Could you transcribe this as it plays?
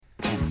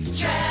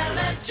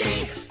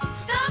Trelegy,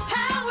 the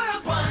power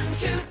of 1,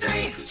 2,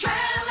 3.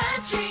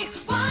 Trelegy,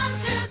 1,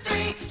 2,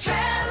 3.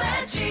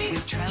 Trelegy.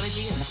 With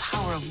Trelegy and the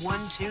power of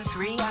 1, 2,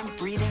 3, I'm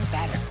breathing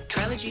better.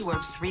 Trelegy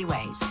works 3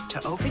 ways: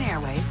 to open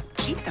airways,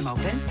 keep them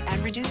open,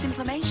 and reduce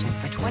inflammation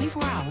for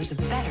 24 hours of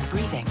better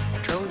breathing.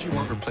 Trelegy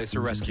won't replace a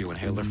rescue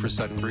inhaler for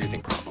sudden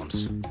breathing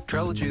problems.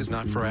 Trelegy is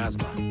not for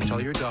asthma. Tell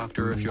your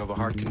doctor if you have a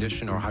heart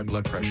condition or high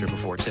blood pressure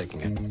before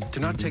taking it. Do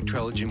not take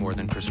Trelegy more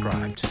than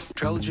prescribed.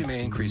 Trelegy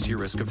may increase your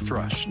risk of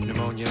thrush,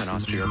 pneumonia, and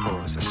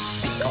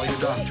osteoporosis. Call your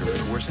doctor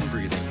if worsened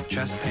breathing,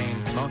 chest pain,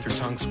 mouth or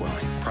tongue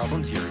swelling,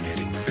 problems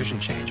urinating, vision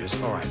changes,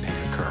 or eye pain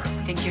occur.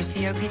 Think your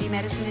COPD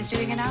medicine is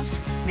doing enough?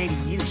 Maybe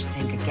you should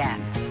think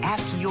again.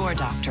 Ask your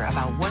doctor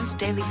about once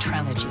daily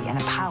Trelegy and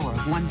the power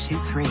of 1, 2,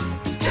 3.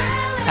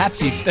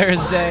 Happy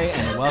Thursday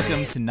and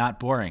welcome to Not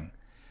Boring.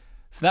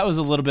 So that was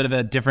a little bit of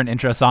a different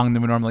intro song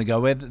than we normally go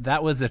with.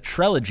 That was a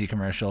Trelegy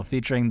commercial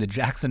featuring the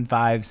Jackson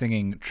 5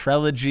 singing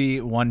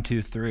Trelegy 1,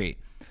 2, 3.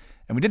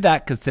 And we did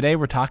that because today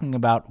we're talking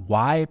about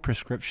why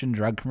prescription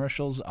drug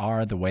commercials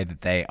are the way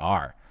that they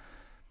are.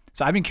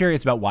 So I've been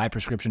curious about why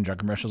prescription drug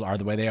commercials are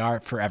the way they are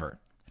forever.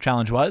 The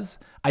challenge was,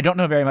 I don't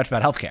know very much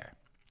about healthcare.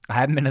 I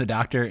haven't been to the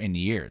doctor in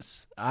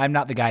years. I'm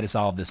not the guy to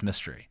solve this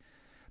mystery.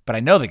 But I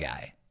know the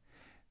guy.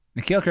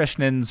 Nikhil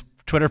Krishnan's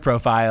Twitter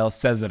profile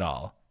says it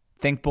all.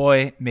 Think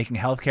boy, making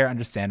healthcare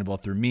understandable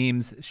through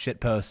memes,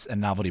 shitposts,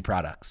 and novelty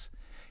products.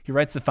 He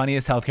writes the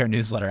funniest healthcare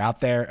newsletter out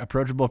there,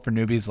 approachable for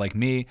newbies like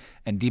me,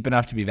 and deep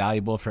enough to be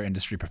valuable for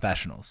industry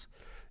professionals.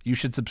 You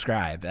should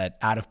subscribe at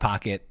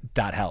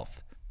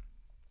outofpocket.health.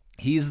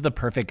 He's the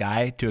perfect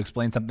guy to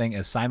explain something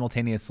as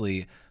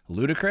simultaneously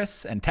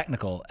ludicrous and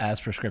technical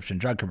as prescription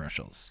drug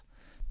commercials.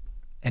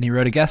 And he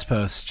wrote a guest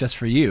post just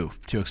for you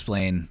to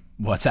explain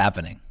what's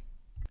happening.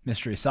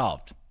 Mystery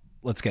solved.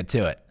 Let's get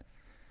to it.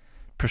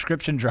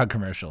 Prescription drug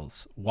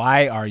commercials.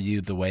 Why are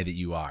you the way that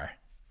you are?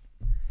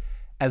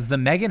 As the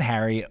Meghan,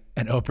 Harry,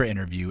 and Oprah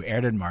interview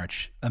aired in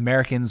March,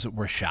 Americans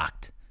were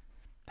shocked.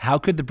 How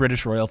could the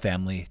British royal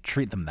family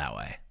treat them that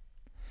way?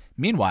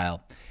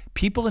 Meanwhile,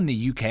 people in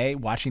the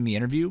UK watching the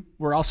interview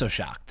were also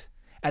shocked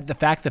at the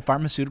fact that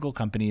pharmaceutical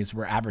companies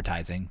were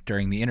advertising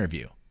during the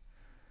interview.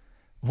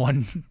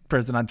 One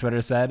person on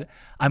Twitter said,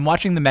 I'm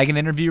watching the Meghan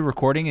interview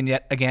recording, and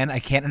yet again, I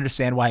can't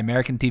understand why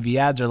American TV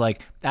ads are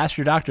like, ask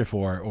your doctor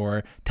for,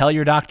 or tell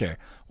your doctor.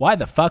 Why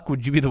the fuck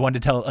would you be the one to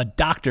tell a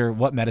doctor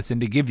what medicine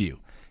to give you?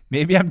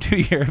 Maybe I'm too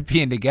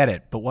European to get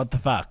it, but what the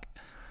fuck?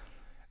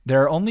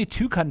 There are only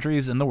 2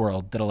 countries in the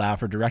world that allow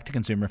for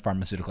direct-to-consumer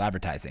pharmaceutical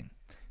advertising,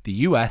 the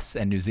US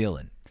and New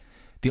Zealand.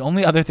 The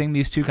only other thing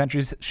these 2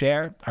 countries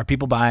share are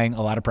people buying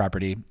a lot of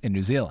property in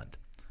New Zealand.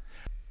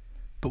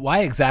 But why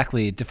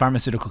exactly do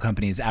pharmaceutical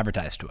companies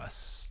advertise to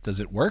us? Does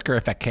it work or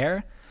affect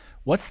care?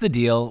 What's the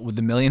deal with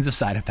the millions of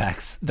side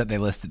effects that they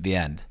list at the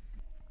end?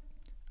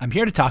 I'm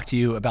here to talk to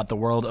you about the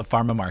world of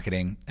pharma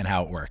marketing and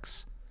how it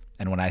works.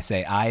 And when I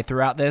say I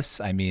throughout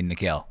this, I mean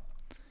Nikhil.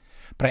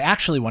 But I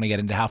actually want to get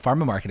into how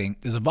pharma marketing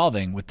is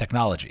evolving with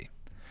technology.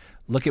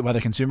 Look at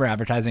whether consumer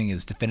advertising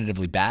is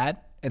definitively bad,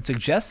 and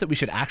suggest that we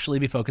should actually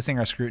be focusing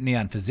our scrutiny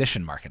on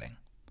physician marketing.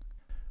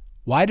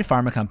 Why do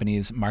pharma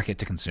companies market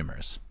to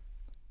consumers?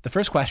 The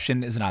first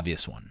question is an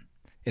obvious one.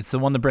 It's the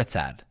one the Brits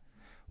had.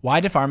 Why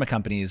do pharma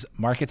companies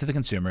market to the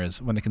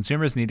consumers when the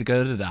consumers need to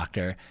go to the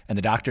doctor and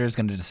the doctor is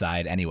going to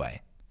decide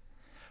anyway?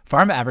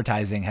 Pharma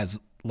advertising has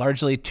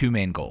largely 2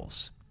 main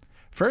goals.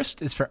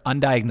 First is for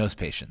undiagnosed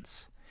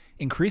patients.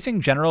 Increasing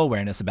general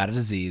awareness about a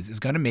disease is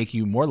going to make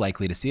you more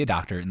likely to see a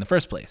doctor in the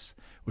first place,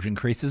 which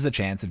increases the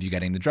chance of you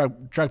getting the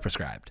drug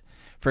prescribed.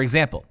 For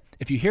example,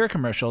 if you hear a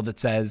commercial that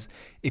says,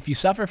 if you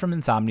suffer from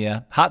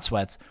insomnia, hot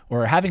sweats,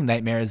 or are having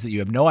nightmares that you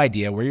have no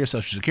idea where your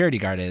Social Security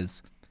card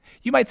is,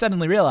 you might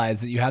suddenly realize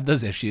that you have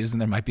those issues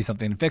and there might be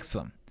something to fix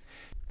them.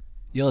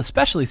 You'll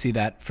especially see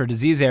that for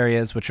disease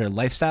areas which are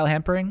lifestyle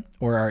hampering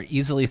or are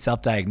easily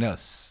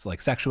self-diagnosed, like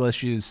sexual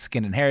issues,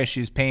 skin and hair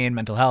issues, pain,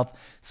 mental health,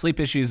 sleep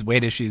issues,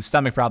 weight issues,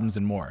 stomach problems,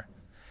 and more.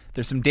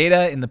 There's some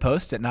data in the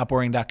post at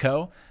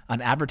notboring.co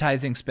on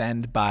advertising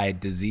spend by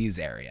disease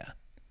area.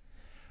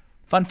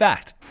 Fun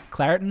fact,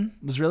 Claritin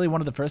was really one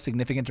of the first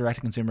significant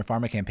direct-to-consumer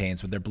pharma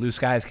campaigns with their Blue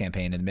Skies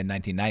campaign in the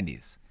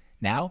mid-1990s.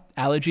 Now,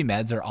 allergy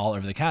meds are all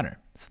over the counter,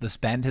 so the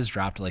spend has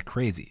dropped like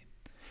crazy.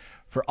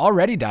 For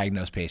already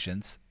diagnosed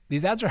patients,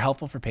 these ads are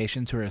helpful for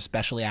patients who are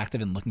especially active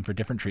and looking for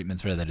different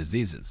treatments for their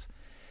diseases.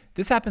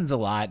 This happens a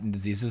lot in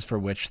diseases for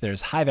which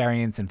there's high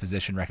variance in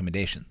physician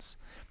recommendations.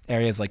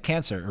 Areas like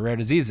cancer or rare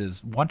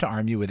diseases want to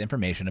arm you with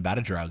information about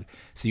a drug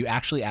so you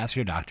actually ask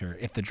your doctor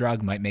if the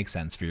drug might make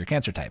sense for your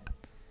cancer type.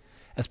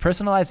 As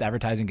personalized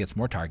advertising gets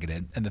more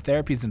targeted and the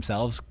therapies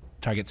themselves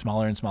target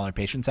smaller and smaller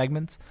patient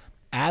segments,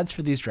 ads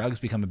for these drugs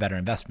become a better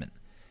investment.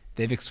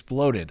 They've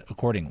exploded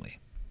accordingly.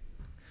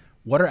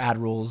 What are ad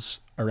rules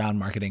around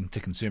marketing to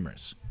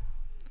consumers?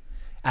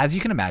 As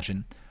you can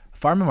imagine,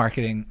 pharma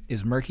marketing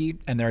is murky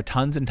and there are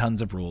tons and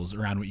tons of rules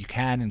around what you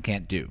can and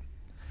can't do.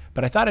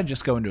 But I thought I'd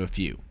just go into a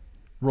few.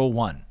 Rule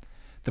 1.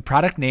 The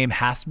product name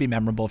has to be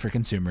memorable for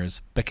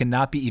consumers, but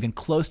cannot be even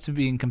close to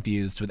being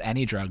confused with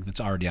any drug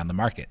that's already on the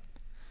market.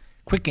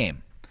 Quick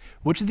game.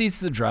 Which of these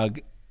is a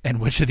drug, and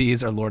which of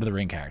these are Lord of the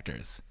Ring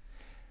characters?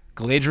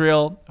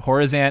 Galadriel,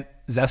 Horizant,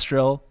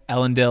 Zestril,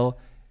 Elendil,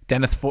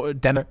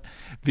 Denethor.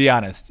 Be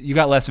honest, you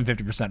got less than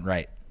 50%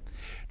 right.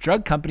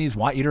 Drug companies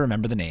want you to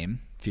remember the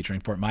name, featuring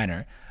Fort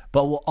Minor,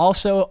 but will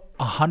also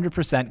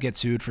 100% get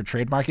sued for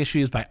trademark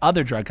issues by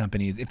other drug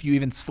companies if you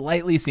even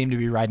slightly seem to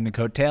be riding the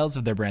coattails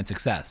of their brand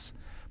success.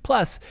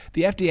 Plus,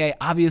 the FDA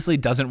obviously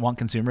doesn't want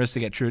consumers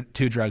to get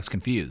two drugs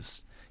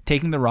confused.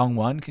 Taking the wrong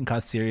one can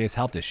cause serious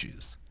health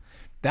issues.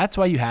 That's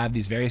why you have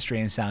these very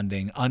strange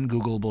sounding,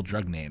 ungoogleable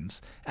drug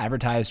names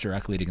advertised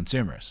directly to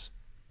consumers.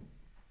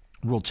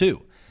 Rule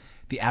 2.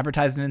 The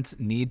advertisements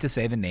need to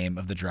say the name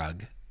of the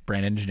drug,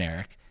 brand and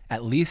generic,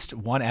 at least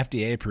one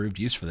FDA-approved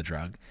use for the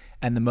drug,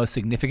 and the most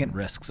significant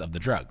risks of the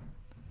drug.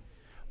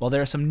 While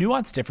there are some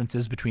nuanced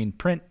differences between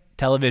print,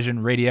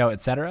 television, radio,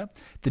 etc.,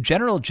 the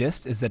general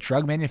gist is that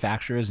drug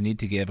manufacturers need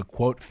to give a,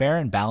 quote, fair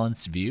and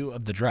balanced view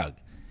of the drug.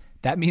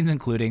 That means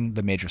including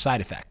the major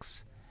side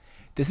effects.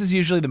 This is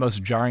usually the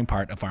most jarring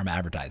part of pharma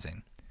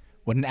advertising.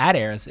 When an ad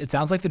airs, it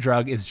sounds like the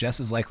drug is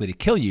just as likely to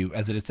kill you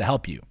as it is to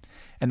help you.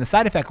 And the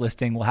side effect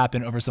listing will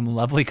happen over some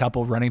lovely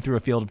couple running through a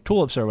field of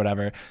tulips or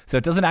whatever, so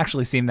it doesn't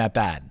actually seem that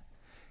bad.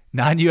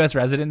 Non-US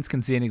residents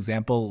can see an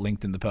example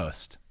linked in the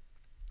post.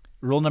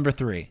 Rule number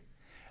 3.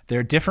 There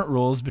are different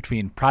rules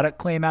between product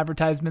claim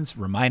advertisements,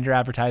 reminder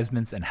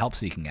advertisements, and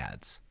help-seeking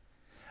ads.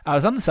 I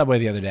was on the subway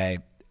the other day,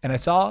 and I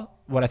saw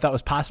what I thought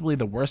was possibly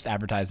the worst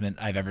advertisement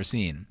I've ever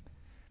seen.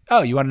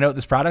 Oh, you want to know what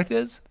this product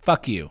is?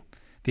 Fuck you.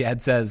 The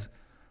ad says,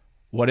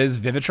 "What is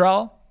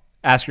Vivitrol?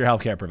 Ask your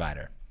healthcare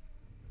provider."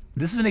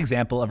 This is an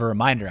example of a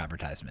reminder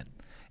advertisement.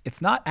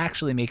 It's not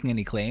actually making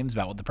any claims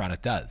about what the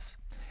product does.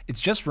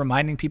 It's just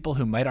reminding people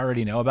who might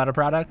already know about a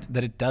product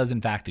that it does in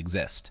fact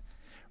exist.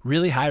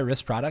 Really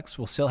high-risk products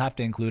will still have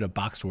to include a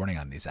boxed warning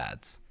on these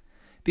ads.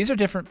 These are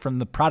different from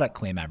the product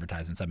claim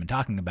advertisements I've been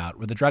talking about,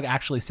 where the drug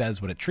actually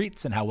says what it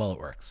treats and how well it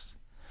works.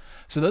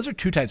 So those are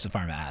two types of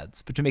pharma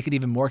ads, but to make it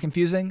even more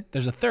confusing,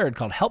 there's a third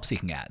called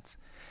help-seeking ads.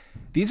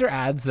 These are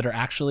ads that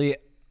actually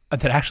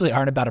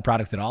aren't about a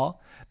product at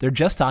all. They're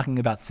just talking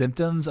about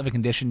symptoms of a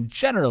condition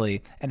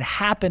generally and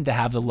happen to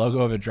have the logo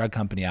of a drug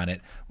company on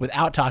it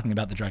without talking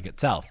about the drug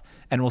itself,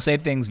 and will say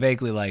things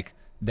vaguely like,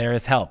 "There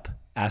is help.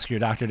 Ask your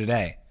doctor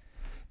today."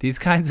 These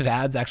kinds of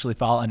ads actually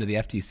fall under the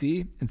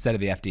FTC instead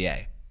of the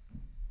FDA.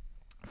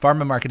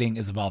 Pharma marketing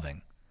is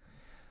evolving.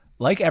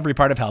 Like every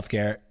part of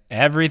healthcare,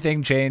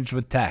 everything changed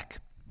with tech.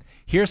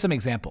 Here are some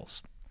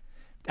examples.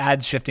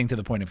 Ads shifting to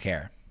the point of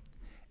care.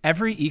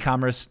 Every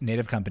e-commerce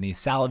native company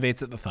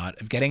salivates at the thought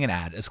of getting an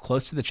ad as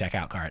close to the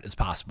checkout cart as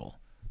possible.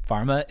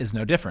 Pharma is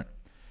no different.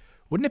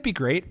 Wouldn't it be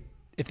great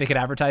if they could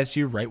advertise to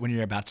you right when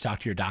you're about to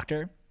talk to your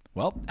doctor?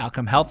 Well,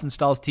 Outcome Health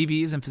installs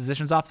TVs in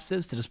physicians'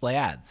 offices to display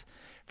ads.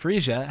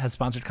 Phreesia has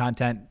sponsored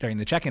content during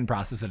the check-in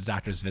process at a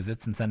doctor's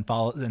visits and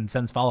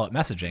sends follow-up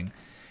messaging.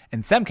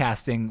 And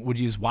Semcasting would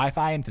use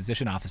Wi-Fi in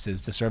physician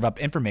offices to serve up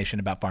information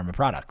about pharma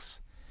products.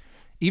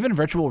 Even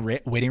virtual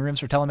waiting rooms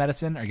for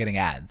telemedicine are getting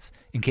ads,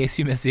 in case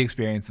you miss the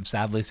experience of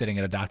sadly sitting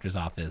at a doctor's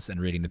office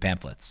and reading the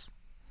pamphlets.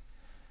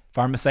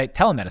 Pharmasite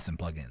telemedicine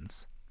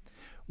plugins.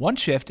 One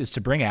shift is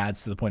to bring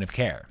ads to the point of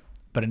care,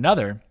 but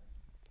another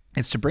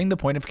is to bring the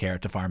point of care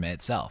to pharma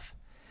itself.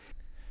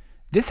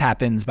 This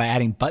happens by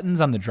adding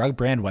buttons on the drug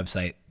brand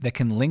website that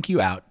can link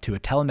you out to a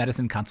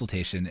telemedicine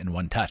consultation in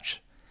one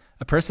touch.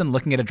 A person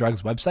looking at a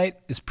drug's website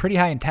is pretty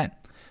high intent,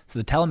 so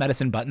the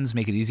telemedicine buttons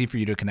make it easy for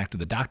you to connect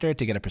with a doctor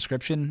to get a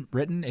prescription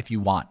written if you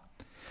want.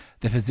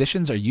 The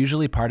physicians are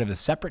usually part of a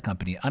separate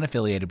company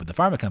unaffiliated with the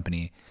pharma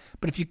company,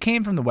 but if you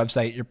came from the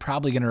website, you're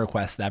probably going to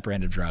request that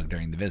brand of drug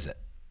during the visit.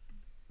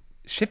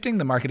 Shifting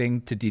the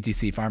marketing to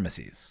DTC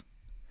pharmacies.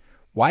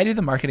 Why do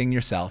the marketing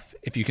yourself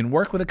if you can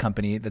work with a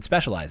company that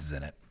specializes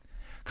in it?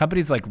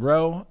 Companies like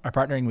Ro are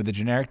partnering with the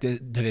generic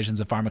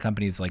divisions of pharma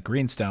companies like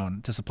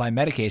Greenstone to supply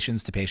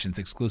medications to patients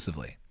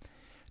exclusively.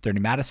 30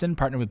 Madison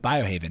partnered with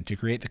Biohaven to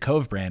create the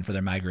Cove brand for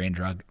their migraine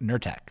drug,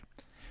 Nurtec.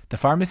 The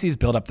pharmacies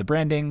build up the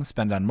branding,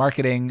 spend on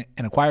marketing,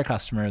 and acquire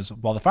customers,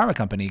 while the pharma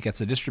company gets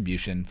the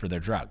distribution for their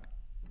drug.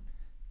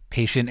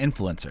 Patient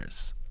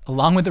influencers.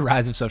 Along with the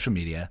rise of social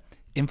media,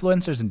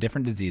 influencers in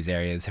different disease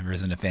areas have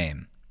risen to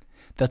fame.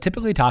 They'll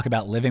typically talk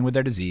about living with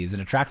their disease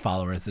and attract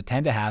followers that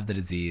tend to have the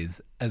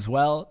disease as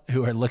well,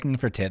 who are looking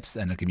for tips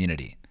and a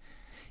community.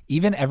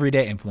 Even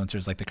everyday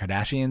influencers like the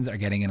Kardashians are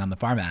getting in on the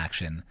pharma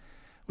action,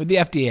 with the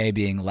FDA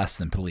being less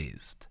than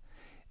pleased.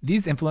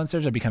 These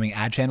influencers are becoming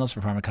ad channels for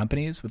pharma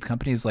companies, with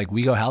companies like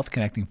WeGo Health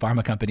connecting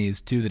pharma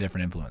companies to the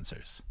different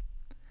influencers.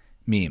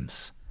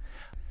 Memes.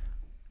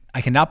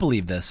 I cannot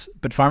believe this,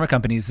 but pharma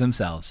companies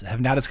themselves have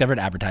now discovered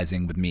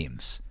advertising with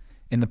memes.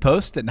 In the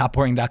post at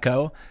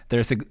notboring.co,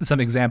 there are some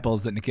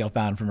examples that Nikhil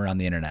found from around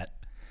the internet.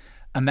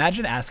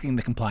 Imagine asking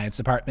the compliance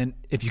department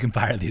if you can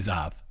fire these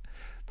off.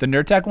 The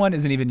Nurtec one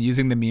isn't even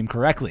using the meme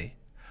correctly.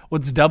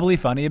 What's doubly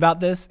funny about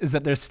this is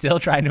that they're still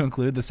trying to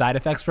include the side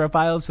effects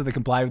profiles so they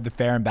comply with the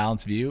fair and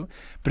balanced view.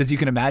 But as you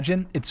can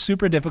imagine, it's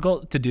super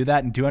difficult to do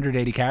that in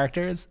 280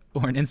 characters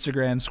or an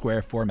Instagram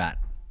square format.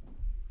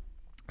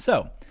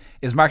 So,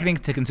 is marketing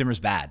to consumers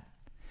bad?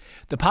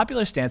 The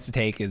popular stance to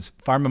take is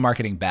pharma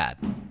marketing bad.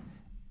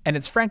 And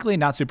it's frankly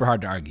not super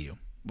hard to argue.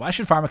 Why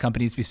should pharma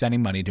companies be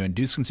spending money to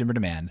induce consumer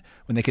demand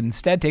when they could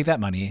instead take that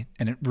money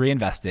and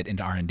reinvest it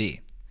into R&D?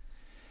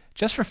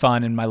 Just for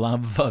fun and my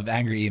love of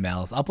angry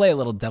emails, I'll play a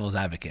little devil's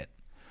advocate.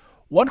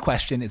 One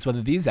question is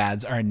whether these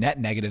ads are a net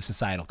negative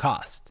societal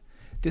cost.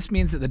 This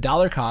means that the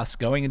dollar cost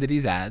going into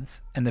these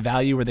ads and the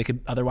value where they could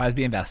otherwise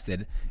be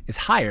invested is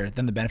higher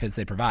than the benefits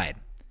they provide.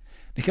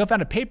 Nikhil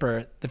found a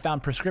paper that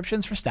found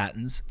prescriptions for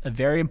statins, a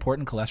very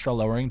important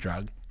cholesterol-lowering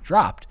drug,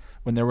 dropped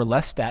when there were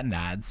less statin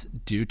ads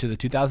due to the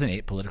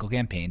 2008 political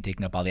campaign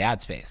taking up all the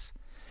ad space.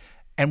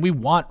 And we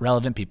want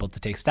relevant people to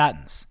take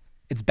statins.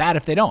 It's bad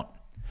if they don't.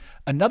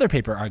 Another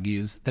paper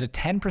argues that a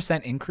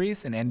 10%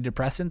 increase in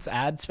antidepressants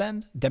ad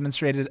spend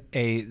demonstrated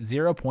a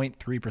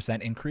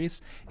 0.3%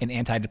 increase in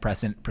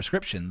antidepressant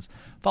prescriptions,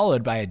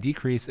 followed by a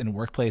decrease in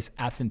workplace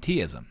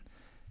absenteeism.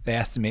 They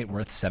estimate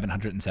worth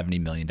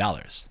 $770 million.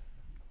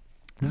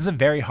 This is a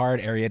very hard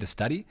area to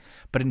study,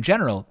 but in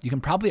general, you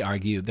can probably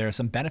argue there are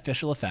some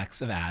beneficial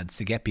effects of ads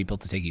to get people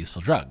to take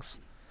useful drugs.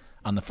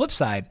 On the flip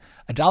side,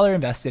 a dollar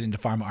invested into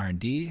pharma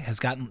R&D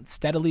has gotten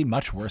steadily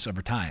much worse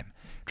over time,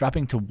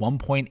 dropping to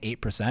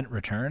 1.8%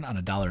 return on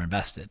a dollar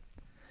invested.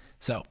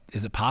 So,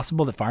 is it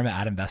possible that pharma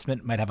ad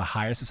investment might have a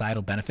higher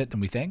societal benefit than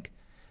we think?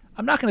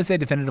 I'm not going to say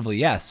definitively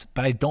yes,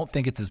 but I don't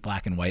think it's as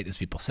black and white as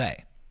people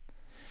say.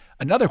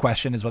 Another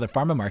question is whether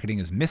pharma marketing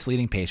is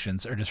misleading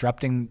patients or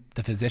disrupting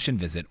the physician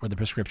visit where the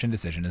prescription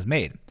decision is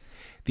made.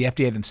 The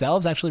FDA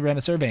themselves actually ran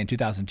a survey in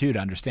 2002 to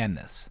understand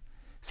this.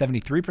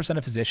 73%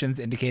 of physicians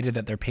indicated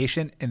that their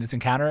patient in this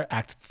encounter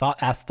asked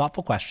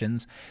thoughtful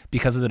questions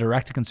because of the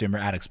direct-to-consumer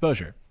ad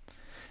exposure.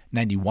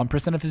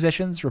 91% of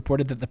physicians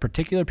reported that the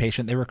particular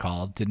patient they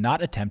recalled did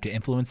not attempt to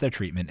influence their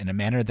treatment in a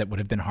manner that would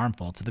have been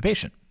harmful to the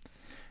patient.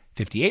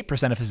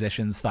 58% of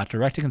physicians thought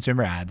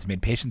direct-to-consumer ads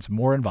made patients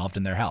more involved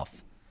in their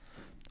health.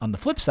 On the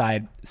flip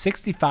side,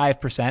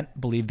 65%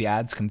 believed the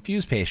ads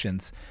confused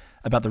patients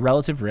about the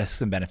relative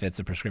risks and benefits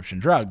of prescription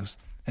drugs,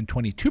 and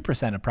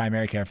 22% of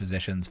primary care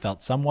physicians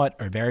felt somewhat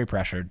or very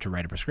pressured to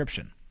write a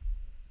prescription.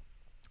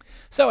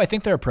 So I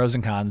think there are pros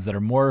and cons that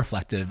are more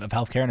reflective of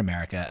healthcare in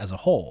America as a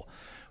whole,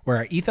 where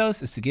our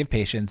ethos is to give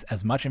patients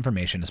as much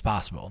information as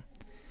possible.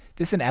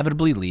 This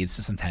inevitably leads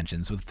to some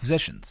tensions with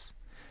physicians.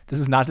 This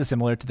is not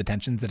dissimilar to the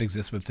tensions that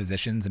exist with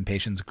physicians and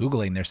patients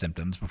Googling their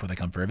symptoms before they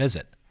come for a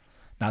visit.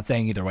 Not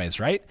saying either way is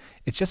right,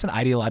 it's just an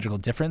ideological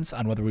difference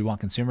on whether we want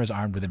consumers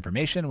armed with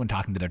information when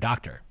talking to their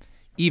doctor,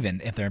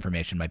 even if their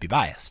information might be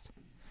biased.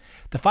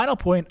 The final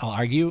point I'll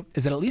argue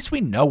is that at least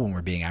we know when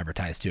we're being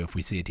advertised to if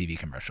we see a TV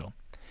commercial.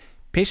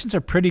 Patients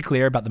are pretty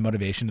clear about the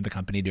motivation of the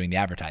company doing the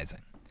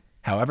advertising.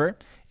 However,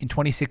 in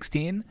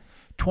 2016,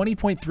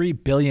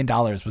 $20.3 billion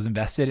was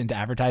invested into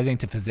advertising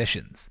to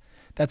physicians.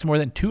 That's more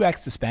than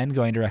 2x the spend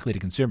going directly to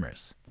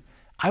consumers.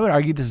 I would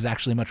argue this is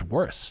actually much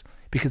worse,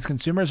 because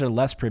consumers are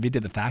less privy to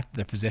the fact that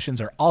their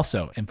physicians are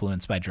also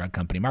influenced by drug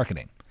company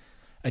marketing.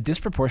 A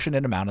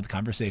disproportionate amount of the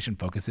conversation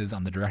focuses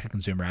on the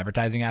direct-to-consumer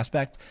advertising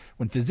aspect,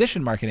 when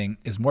physician marketing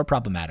is more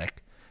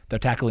problematic, though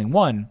tackling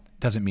one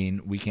doesn't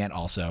mean we can't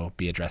also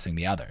be addressing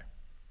the other.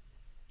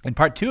 In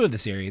part 2 of the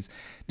series,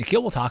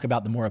 Nikhil will talk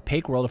about the more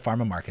opaque world of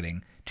pharma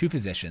marketing to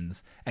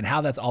physicians and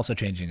how that's also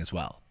changing as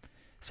well.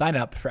 Sign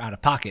up for Out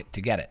of Pocket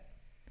to get it.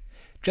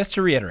 Just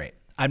to reiterate,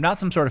 I'm not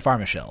some sort of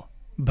pharma shill,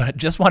 but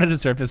just wanted to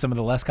surface some of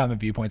the less common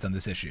viewpoints on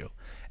this issue,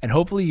 and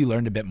hopefully you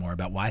learned a bit more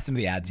about why some of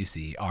the ads you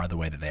see are the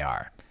way that they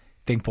are.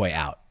 Think Boy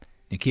out.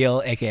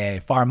 Nikhil, aka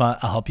Pharma,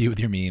 I'll help you with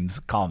your memes.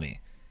 Call me.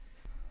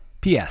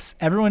 P.S.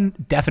 Everyone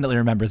definitely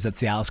remembers that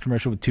Cialis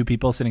commercial with two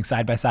people sitting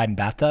side by side in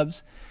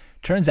bathtubs.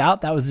 Turns out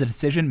that was a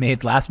decision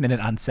made last minute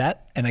on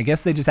set, and I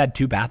guess they just had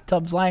two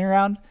bathtubs lying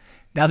around.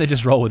 Now they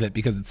just roll with it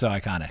because it's so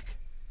iconic.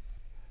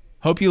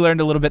 Hope you learned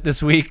a little bit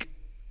this week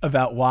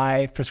about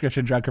why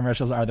prescription drug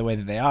commercials are the way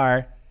that they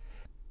are.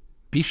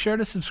 Be sure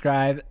to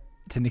subscribe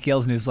to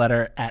Nikhil's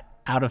newsletter at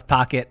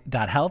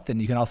outofpocket.health,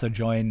 and you can also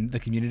join the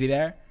community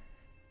there.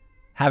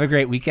 Have a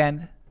great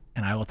weekend,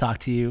 and I will talk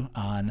to you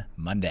on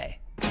Monday.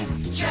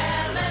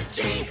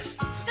 Trelegy.